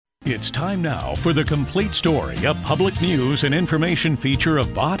It's time now for The Complete Story, a public news and information feature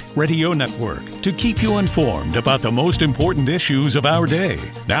of Bott Radio Network to keep you informed about the most important issues of our day.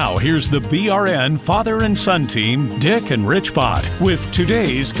 Now, here's the BRN father and son team, Dick and Rich Bott, with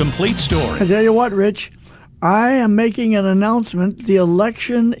today's Complete Story. I tell you what, Rich, I am making an announcement. The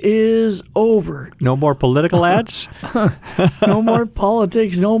election is over. No more political ads? No more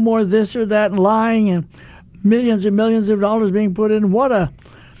politics, no more this or that and lying and millions and millions of dollars being put in.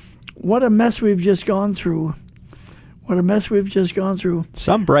 What a mess we've just gone through. What a mess we've just gone through.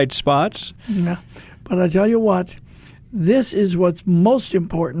 Some bright spots. Yeah. But I tell you what, this is what's most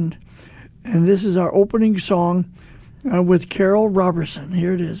important, and this is our opening song with Carroll Roberson.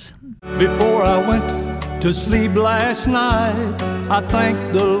 Here it is. Before I went to sleep last night, I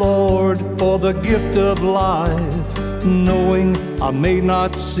thanked the Lord for the gift of life, knowing I may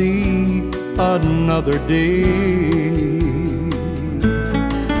not see another day.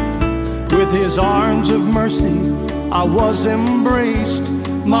 With his arms of mercy, I was embraced.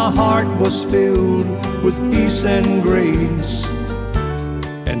 My heart was filled with peace and grace.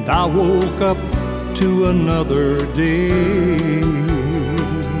 And I woke up to another day.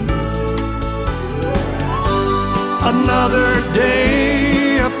 Another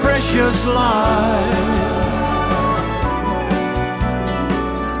day, a precious life.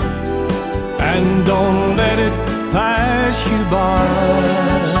 And don't let it pass you by.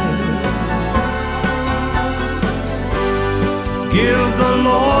 Give the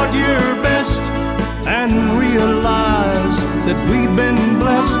Lord your best and realize that we've been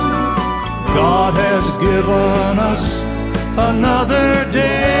blessed. God has given us another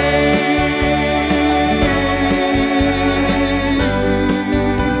day.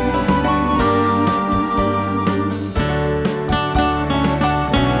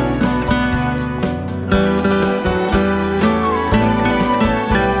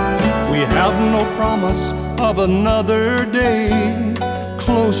 We have no promise of another day.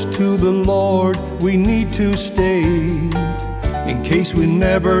 Close to the Lord we need to stay, in case we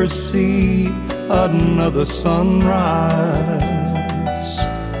never see another sunrise.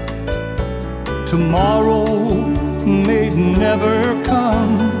 Tomorrow may never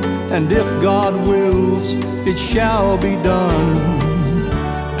come, and if God wills, it shall be done,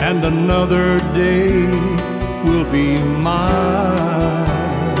 and another day will be mine.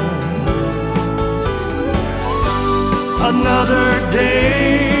 Another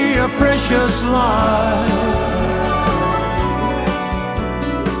day, a precious life.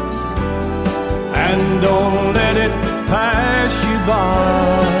 And don't let it pass you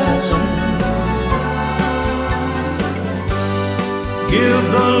by. Give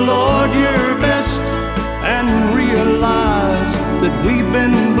the Lord your best and realize that we've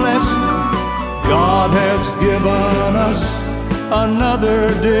been blessed. God has given us another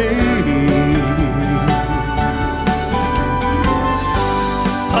day.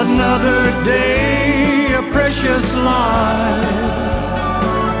 Another day, a precious life.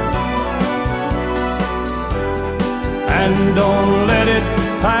 And don't let it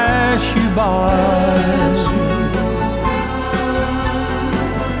pass you by.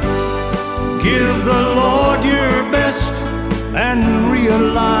 Give the Lord your best and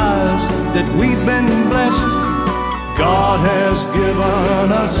realize that we've been blessed. God has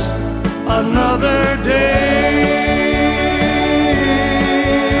given us another day.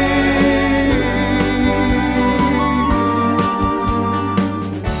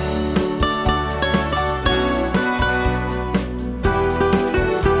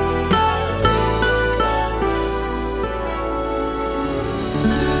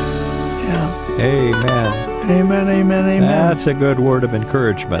 Amen. Amen, amen, amen. That's a good word of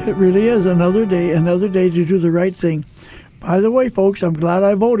encouragement. It really is. Another day to do the right thing. By the way, folks, I'm glad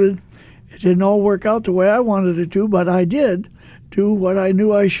I voted. It didn't all work out the way I wanted it to, but I did do what I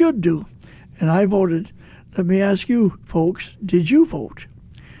knew I should do, and I voted. Let me ask you, folks, did you vote?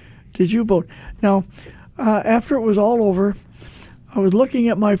 Did you vote? Now, after it was all over, I was looking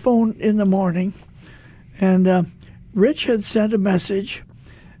at my phone in the morning, and Rich had sent a message.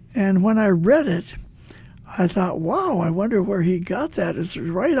 And when I read it, I thought, wow, I wonder where he got that. It's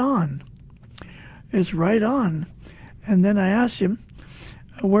right on. It's right on. And then I asked him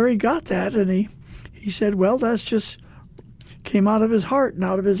where he got that, and he said, well, that's just came out of his heart and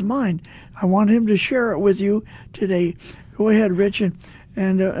out of his mind. I want him to share it with you today. Go ahead, Rich, and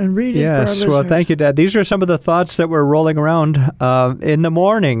read it for our listeners. Yes, well, thank you, Dad. These are some of the thoughts that were rolling around in the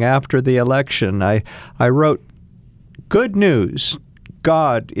morning after the election. I wrote, good news.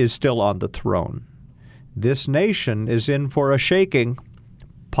 God is still on the throne. This nation is in for a shaking.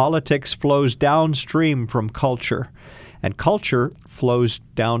 Politics flows downstream from culture, and culture flows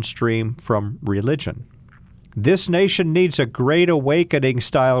downstream from religion. This nation needs a great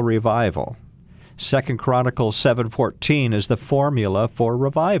awakening-style revival. 2 Chronicles 7:14 is the formula for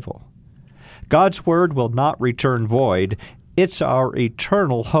revival. God's word will not return void. It's our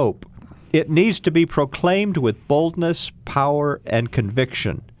eternal hope. It needs to be proclaimed with boldness, power, and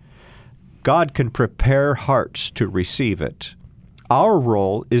conviction. God can prepare hearts to receive it. Our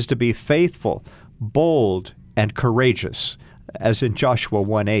role is to be faithful, bold, and courageous, as in Joshua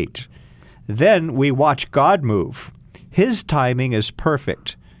 1:8. Then we watch God move. His timing is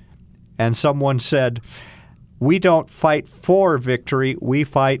perfect. And someone said, "We don't fight for victory, we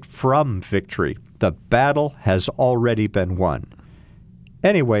fight from victory. The battle has already been won."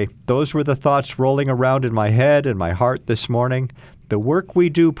 Anyway, those were the thoughts rolling around in my head and my heart this morning. The work we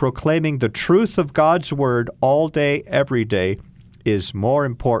do proclaiming the truth of God's Word all day, every day, is more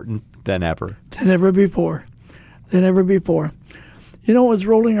important than ever. Than ever before. Than ever before. You know what's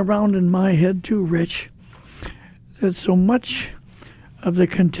rolling around in my head too, Rich? That so much of the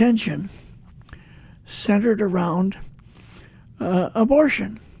contention centered around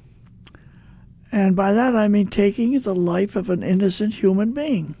abortion. And by that I mean taking the life of an innocent human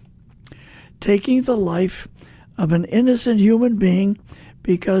being. Taking the life of an innocent human being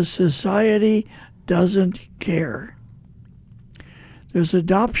because society doesn't care. There's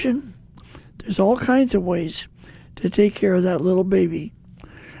adoption. There's all kinds of ways to take care of that little baby.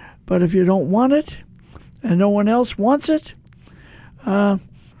 But if you don't want it and no one else wants it, then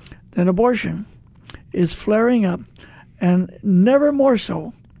abortion is flaring up, and never more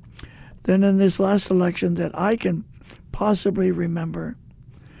so than in this last election that I can possibly remember.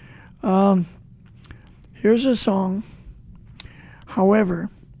 Here's a song, however,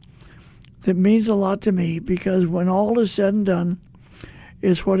 that means a lot to me, because when all is said and done,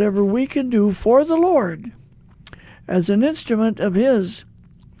 it's whatever we can do for the Lord as an instrument of His.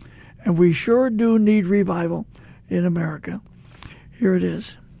 And we sure do need revival in America. Here it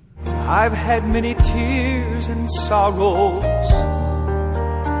is. I've had many tears and sorrows.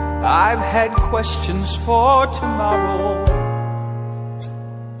 I've had questions for tomorrow.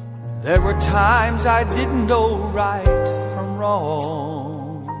 There were times I didn't know right from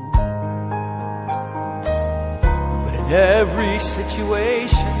wrong. But in every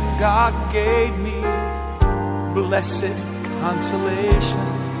situation, God gave me blessed consolation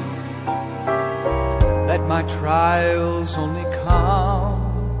that my trials only come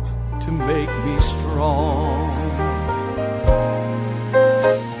to make me strong.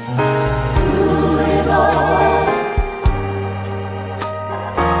 Through it all,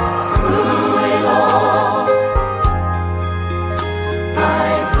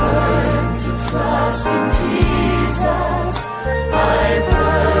 I've learned to trust in Jesus. I've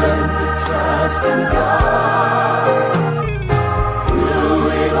learned to trust in God. Through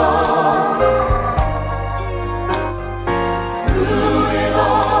it all,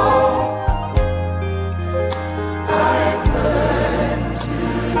 I've learned to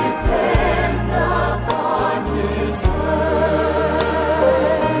depend upon His word.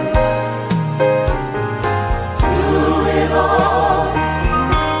 Through it all,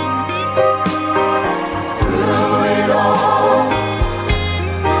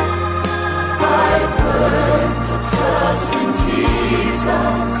 I've learned to trust in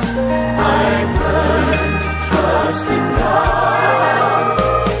Jesus. I've learned to trust in God.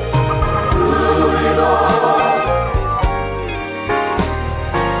 Through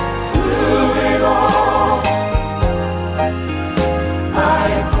it all,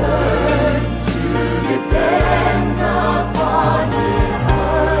 I've learned to depend upon His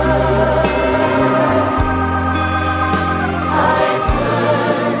word. I've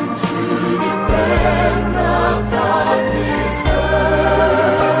learned to depend upon His word.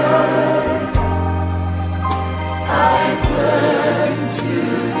 I've learned to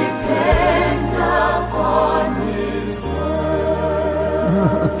depend upon His word.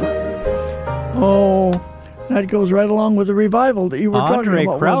 Oh, that goes right along with the revival that you were talking Andre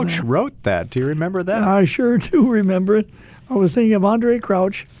about. Crouch wrote that. Do you remember that? I sure do remember it. I was thinking of Andre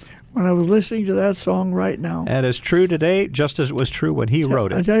Crouch when I was listening to that song right now. And it's true today, just as it was true when he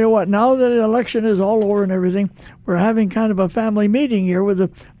wrote I it. tell you what, now that the election is all over and everything, we're having kind of a family meeting here with the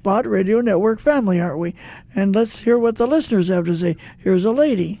Bot Radio Network family, aren't we? And let's hear what the listeners have to say. Here's a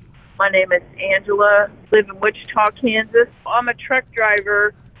lady. My name is Angela, live in Wichita, Kansas. I'm a truck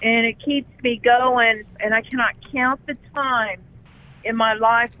driver, and it keeps me going, and I cannot count the time in my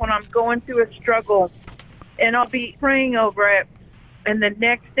life when I'm going through a struggle, and I'll be praying over it, and the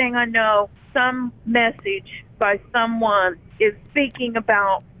next thing I know, some message by someone is speaking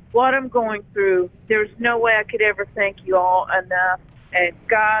about what I'm going through. There's no way I could ever thank you all enough. And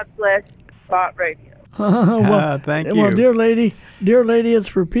God bless Spot Radio. Thank you. Well, dear lady, it's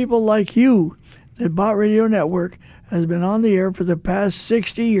for people like you that Bot Radio Network has been on the air for the past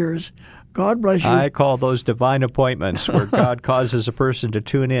 60 years. God bless you. I call those divine appointments where God causes a person to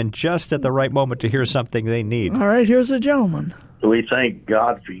tune in just at the right moment to hear something they need. All right, here's a gentleman. We thank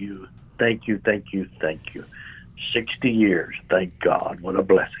God for you. Thank you, thank you, thank you. 60 years, thank God. What a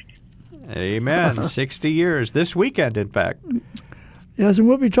blessing. Amen. 60 years. This weekend, in fact. Yes, and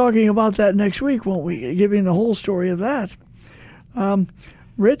we'll be talking about that next week, won't we? Giving the whole story of that.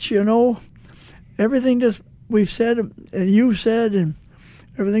 Rich, everything that we've said, and you've said, and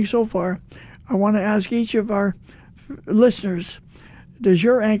everything so far, I want to ask each of our listeners, does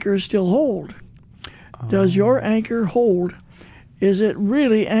your anchor still hold? Does your anchor hold? Is it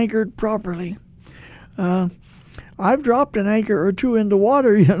really anchored properly? I've dropped an anchor or two in the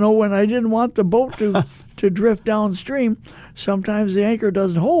water, when I didn't want the boat to drift downstream. Sometimes the anchor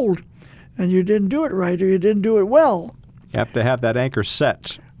doesn't hold, and you didn't do it right, or you didn't do it well. You have to have that anchor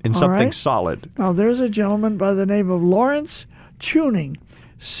set in something solid. Now, there's a gentleman by the name of Lawrence Chewning,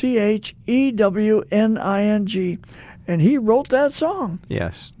 Chewning, and he wrote that song.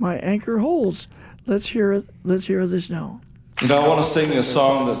 Yes. My Anchor Holds. Let's hear it. Let's hear this now. I want to sing a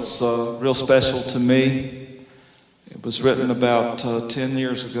song that's real special to me. It was written about 10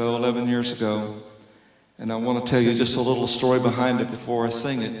 years ago, 11 years ago. And I want to tell you just a little story behind it before I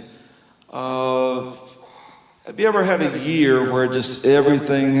sing it. Have you ever had a year where just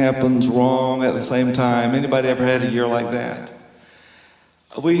everything happens wrong at the same time? Anybody ever had a year like that?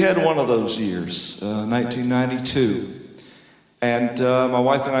 We had one of those years, 1992. And my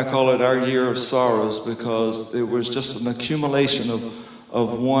wife and I call it our year of sorrows because it was just an accumulation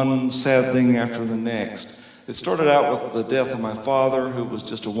of one sad thing after the next. It started out with the death of my father, who was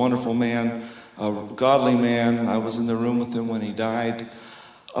just a wonderful man, a godly man. I was in the room with him when he died.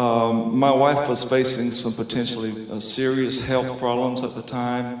 My wife was facing some potentially serious health problems at the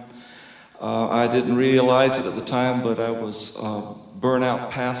time. I didn't realize it at the time, but I was a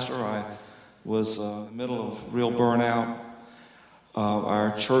burnout pastor. I was in the middle of real burnout.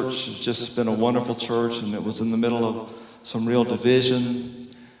 Our church has just been a wonderful church, and it was in the middle of some real division.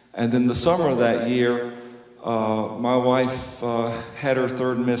 And then the summer of that year, my wife had her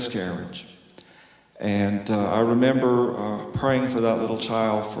third miscarriage. And I remember praying for that little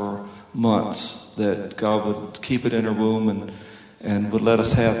child for months, that God would keep it in her womb and would let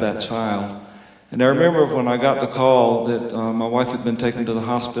us have that child. And I remember when I got the call that my wife had been taken to the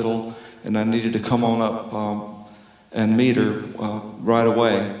hospital and I needed to come on up and meet her right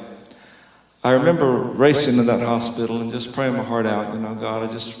away. I remember racing to that hospital and just praying my heart out,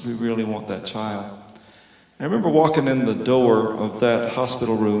 God, we really want that child. I remember walking in the door of that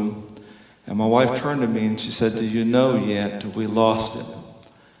hospital room, and my wife turned to me and she said, "Do you know yet we lost him?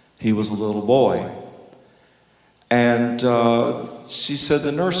 He was a little boy." And she said,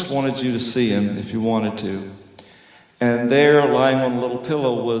 "The nurse wanted you to see him if you wanted to." And there, lying on a little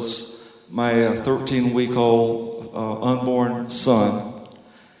pillow, was my 13-week-old unborn son.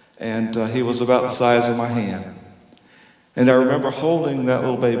 And he was about the size of my hand. And I remember holding that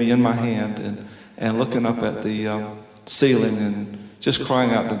little baby in my hand and looking up at the ceiling and just crying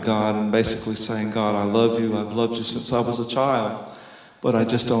out to God and basically saying, "God, I love you. I've loved you since I was a child, but I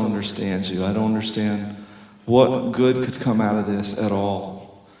just don't understand you. I don't understand what good could come out of this at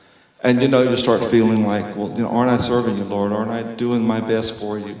all." And you start feeling like, well, aren't I serving you, Lord? Aren't I doing my best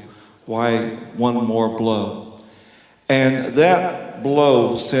for you? Why one more blow? And that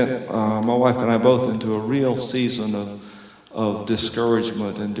blow sent my wife and I both into a real season of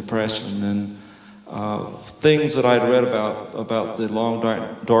discouragement and depression and things that I'd read about the long,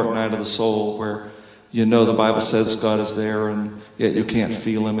 dark night of the soul, where the Bible says God is there and yet you can't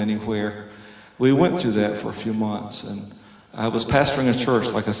feel him anywhere. We went through that for a few months, and I was pastoring a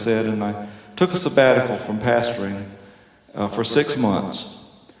church, like I said, and I took a sabbatical from pastoring for 6 months.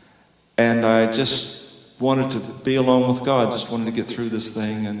 And I just wanted to be alone with God, just wanted to get through this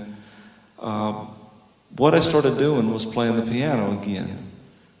thing. And what I started doing was playing the piano again.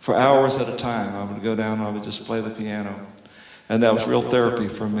 For hours at a time, I would go down and I would just play the piano. And that was real therapy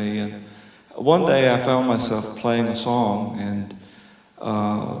for me. And one day I found myself playing a song, and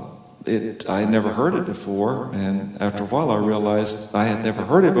I had never heard it before. And after a while I realized I had never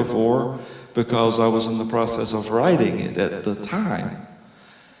heard it before because I was in the process of writing it at the time.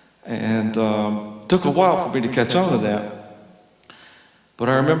 And it took a while for me to catch on to that. But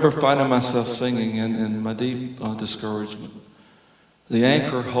I remember finding myself singing in my deep discouragement. The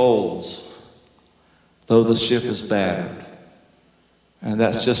anchor holds, though the ship is battered. And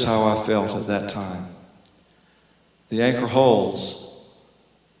that's just how I felt at that time. The anchor holds,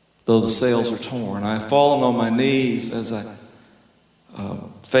 though the sails are torn. I have fallen on my knees as I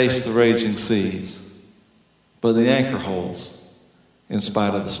face the raging seas. But the anchor holds in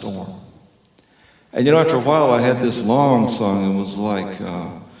spite of the storm. And you know, after a while, I had this long song. It was like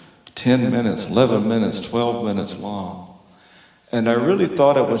 10 minutes, 11 minutes, 12 minutes long. And I really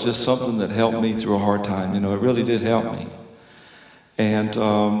thought it was just something that helped me through a hard time. You know, it really did help me. And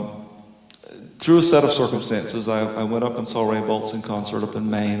through a set of circumstances, I went up and saw Ray Boltz in concert up in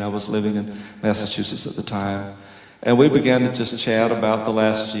Maine. I was living in Massachusetts at the time. And we began to just chat about the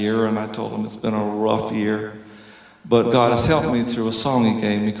last year, and I told him it's been a rough year. But God has helped me through a song he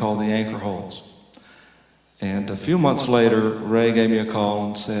gave me called The Anchor Holds. And a few months later, Ray gave me a call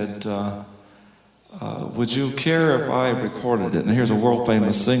and said, would you care if I recorded it? And here's a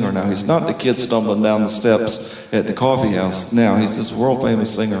world-famous singer now. He's not the kid stumbling down the steps at the coffee house now. He's this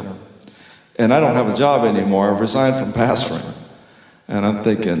world-famous singer. And I don't have a job anymore. I've resigned from pastoring. And I'm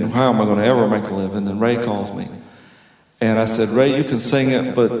thinking, how am I going to ever make a living? And Ray calls me. And I said, Ray, you can sing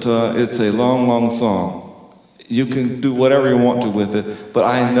it, but it's a long, long song. You can do whatever you want to with it, but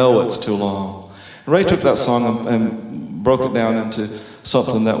I know it's too long. And Ray took that song and broke it down into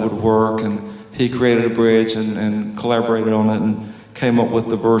something that would work, and he created a bridge and collaborated on it and came up with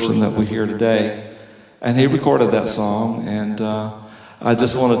the version that we hear today. And he recorded that song, and I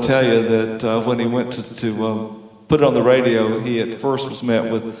just want to tell you that when he went to put it on the radio, he at first was met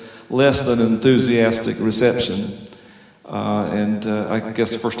with less than enthusiastic reception. And I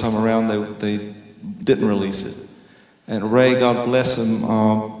guess the first time around they didn't release it. And Ray, God bless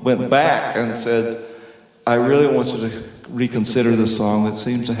him, went back and said, I really want you to reconsider this song. It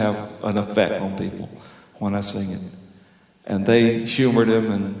seems to have an effect on people when I sing it. And they humored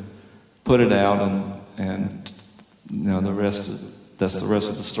him and put it out, and you know, that's the rest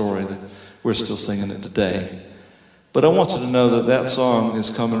of the story. That we're still singing it today. But I want you to know that that song is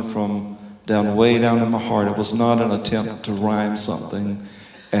coming from way down in my heart. It was not an attempt to rhyme something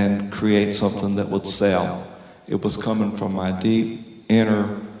and create something that would sell. It was coming from my deep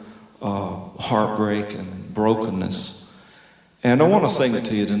inner heartbreak and brokenness. And I want to sing it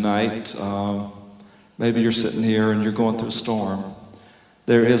to you tonight. Maybe you're sitting here and you're going through a storm.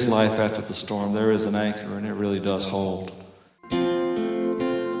 There is life after the storm. There is an anchor, and it really does hold.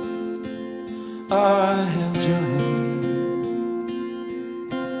 I have journeyed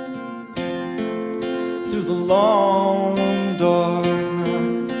through the long, dark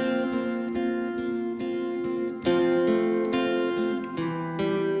night,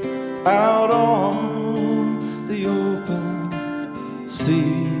 out on the open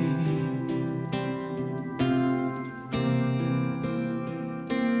sea.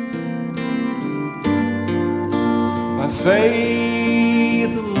 By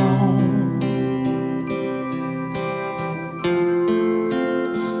faith alone,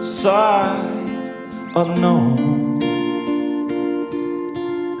 sight unknown,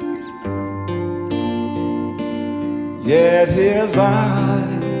 yet his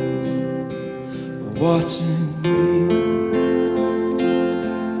eyes are watching me.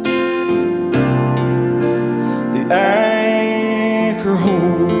 The anchor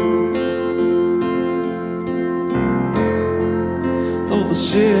holds, though the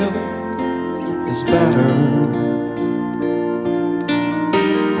ship is battered.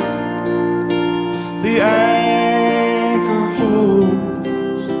 The anchor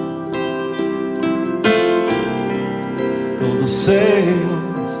holds, though the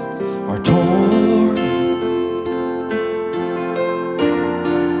sails are torn.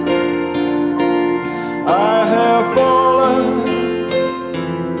 I have fallen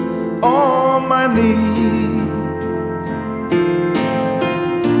on my knees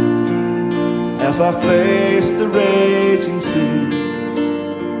as I face the raging seas.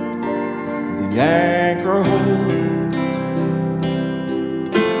 The anchor holds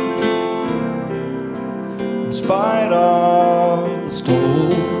in spite of the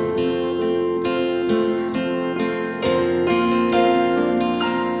storm.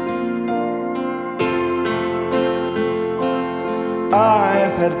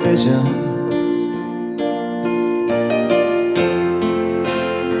 I've had visions,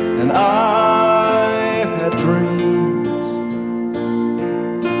 and I've had dreams.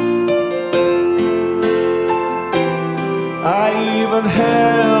 I even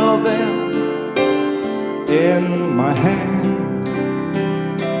held them in my hand.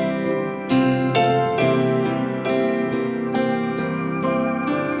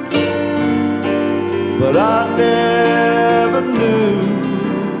 But I never knew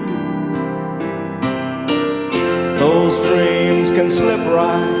those dreams can slip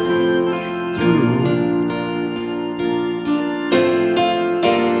right through.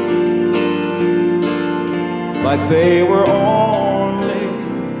 Like they were only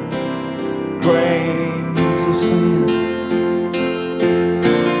grains of sand.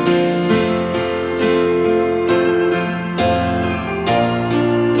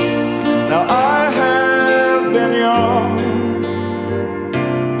 Now I have been young,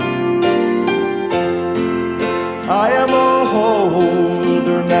 I am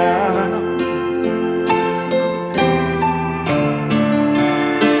older now.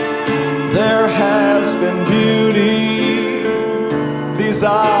 There has been beauty these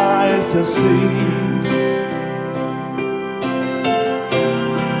eyes have seen.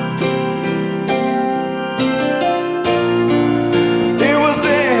 It was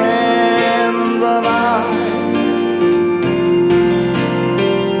in the night,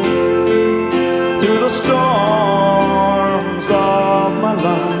 through the storms of my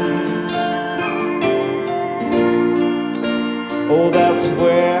life. Oh, that's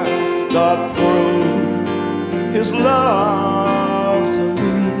where God proved His love to me.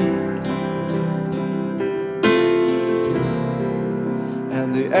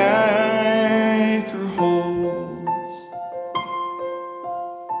 And the anchor holds,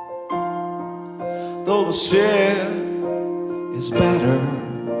 though the ship is battered.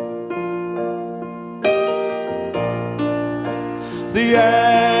 The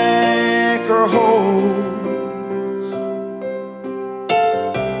anchor holds,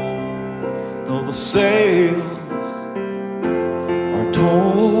 though the sails are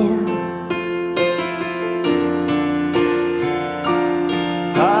torn.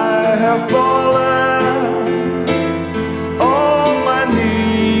 I have fallen on my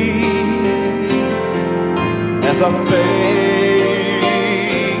knees as I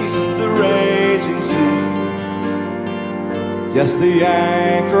face the raging sea. Yes, the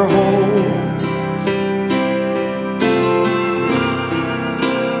anchor holds,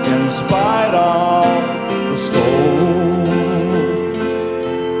 in spite of the storm.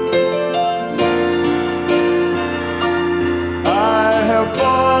 I have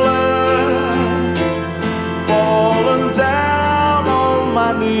fallen down on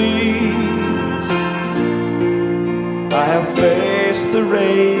my knees. I have faced the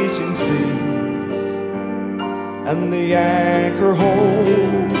raging sea, and the anchor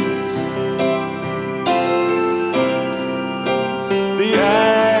holds. The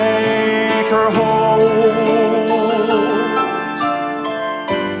anchor holds.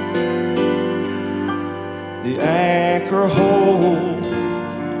 The anchor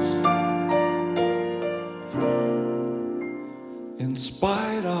holds, in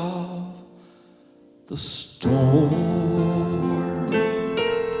spite of the storm.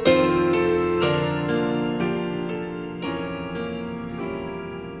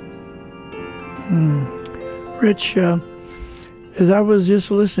 Rich, as I was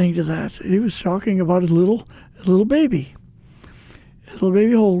just listening to that, he was talking about his little baby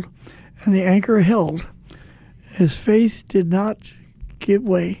hold, and the anchor held. His faith did not give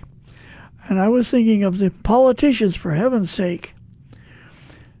way. And I was thinking of the politicians, for heaven's sake,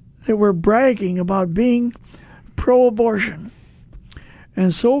 that were bragging about being pro-abortion,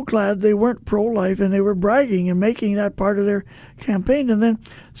 and so glad they weren't pro-life, and they were bragging and making that part of their campaign. And then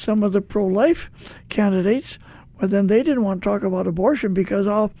some of the pro-life candidates, well, then they didn't want to talk about abortion because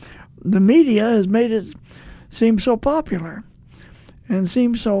all the media has made it seem so popular and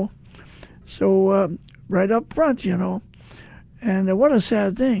seem so right up front, you know. And what a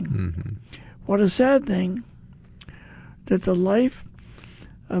sad thing. Mm-hmm. What a sad thing that the life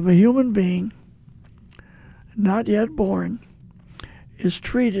of a human being not yet born is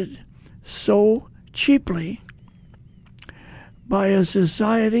treated so cheaply by a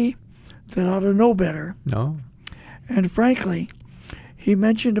society that ought to know better. No. And frankly, he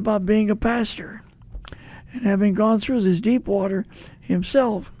mentioned about being a pastor and having gone through this deep water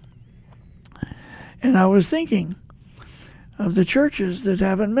himself. And I was thinking of the churches that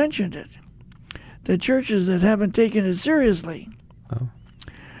haven't mentioned it, the churches that haven't taken it seriously. Oh.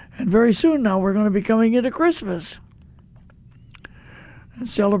 And very soon now we're going to be coming into Christmas and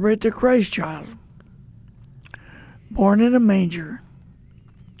celebrate the Christ child, born in a manger,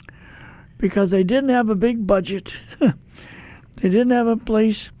 because they didn't have a big budget. They didn't have a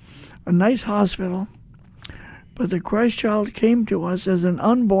place, a nice hospital, but the Christ child came to us as an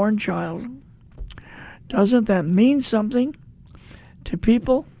unborn child. Doesn't that mean something to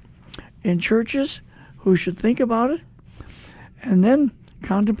people in churches who should think about it and then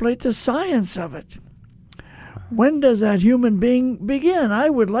contemplate the science of it? When does that human being begin? I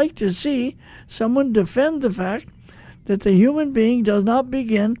would like to see someone defend the fact that the human being does not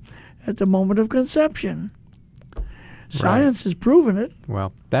begin at the moment of conception. Science has proven it.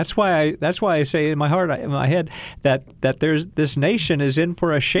 Well, that's why I say in my heart, in my head, that this nation is in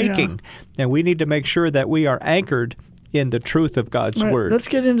for a shaking, and we need to make sure that we are anchored in the truth of God's word. Let's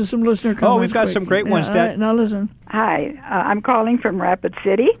get into some listener comments. Oh, we've got quick. some great ones, Dad. All right, now listen. Hi, I'm calling from Rapid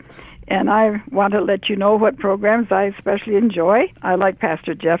City, and I want to let you know what programs I especially enjoy. I like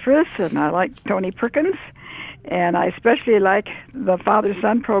Pastor Jeffress, and I like Tony Perkins, and I especially like the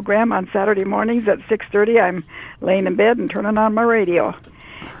Father-Son program on Saturday mornings at 6:30. I'm laying in bed and turning on my radio.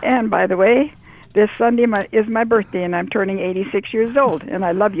 And by the way, this Sunday is my birthday, and I'm turning 86 years old, and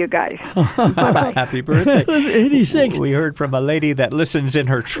I love you guys. Bye-bye. Happy birthday. 86. We heard from a lady that listens in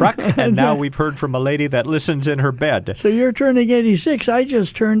her truck, and now we've heard from a lady that listens in her bed. So you're turning 86. I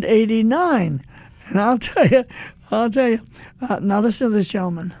just turned 89. And I'll tell you. Now listen to this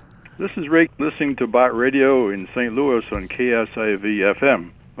gentleman. This is Rick listening to Bot Radio in St. Louis on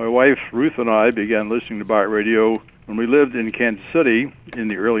KSIV-FM. My wife, Ruth, and I began listening to Bot Radio when we lived in Kansas City in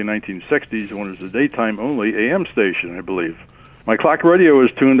the early 1960s, when it was a daytime-only AM station, I believe. My clock radio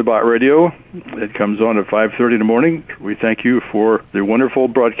is tuned to Bot Radio. It comes on at 5:30 in the morning. We thank you for the wonderful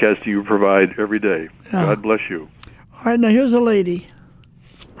broadcasting you provide every day. God bless you. All right, now here's a lady.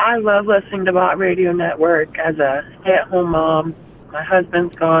 I love listening to Bot Radio Network as a stay-at-home mom. My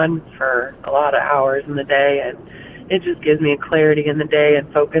husband's gone for a lot of hours in the day, and it just gives me a clarity in the day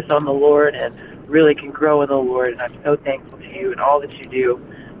and focus on the Lord, and really can grow in the Lord. And I'm so thankful to you and all that you do.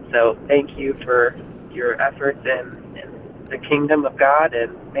 So thank you for your efforts in the kingdom of God,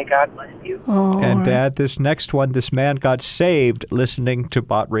 and may God bless you. And Dad, this next one, this man got saved listening to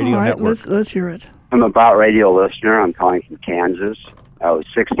Bot Radio Network. Let's hear it. I'm a Bot Radio listener. I'm calling from Kansas. I was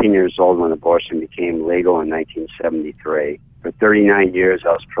 16 years old when abortion became legal in 1973. For 39 years,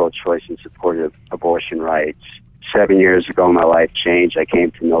 I was pro-choice and supported abortion rights. 7 years ago, my life changed. I came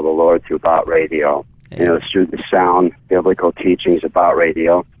to know the Lord through Bot Radio. And it was through the sound biblical teachings about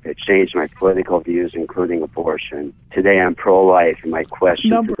radio. It changed my political views, including abortion. Today, I'm pro-life, and my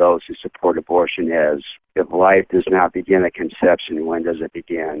question for those who support abortion is, if life does not begin at conception, when does it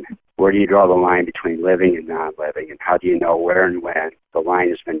begin? Where do you draw the line between living and non-living? And how do you know where and when the line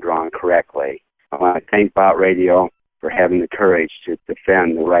has been drawn correctly? I want to thank Bot Radio for having the courage to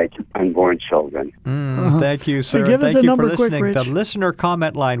defend the rights of unborn children. Thank you, sir. Give us Thank a you for number quick, listening. Rich. The listener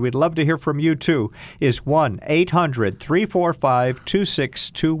comment line, we'd love to hear from you, too, is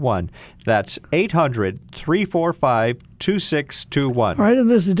 1-800-345-2621. That's 800-345-2621. All right, and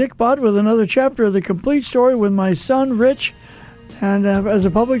this is Dick Bott with another chapter of The Complete Story with my son, Rich. And as a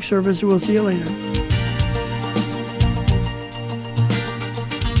public service, we'll see you later.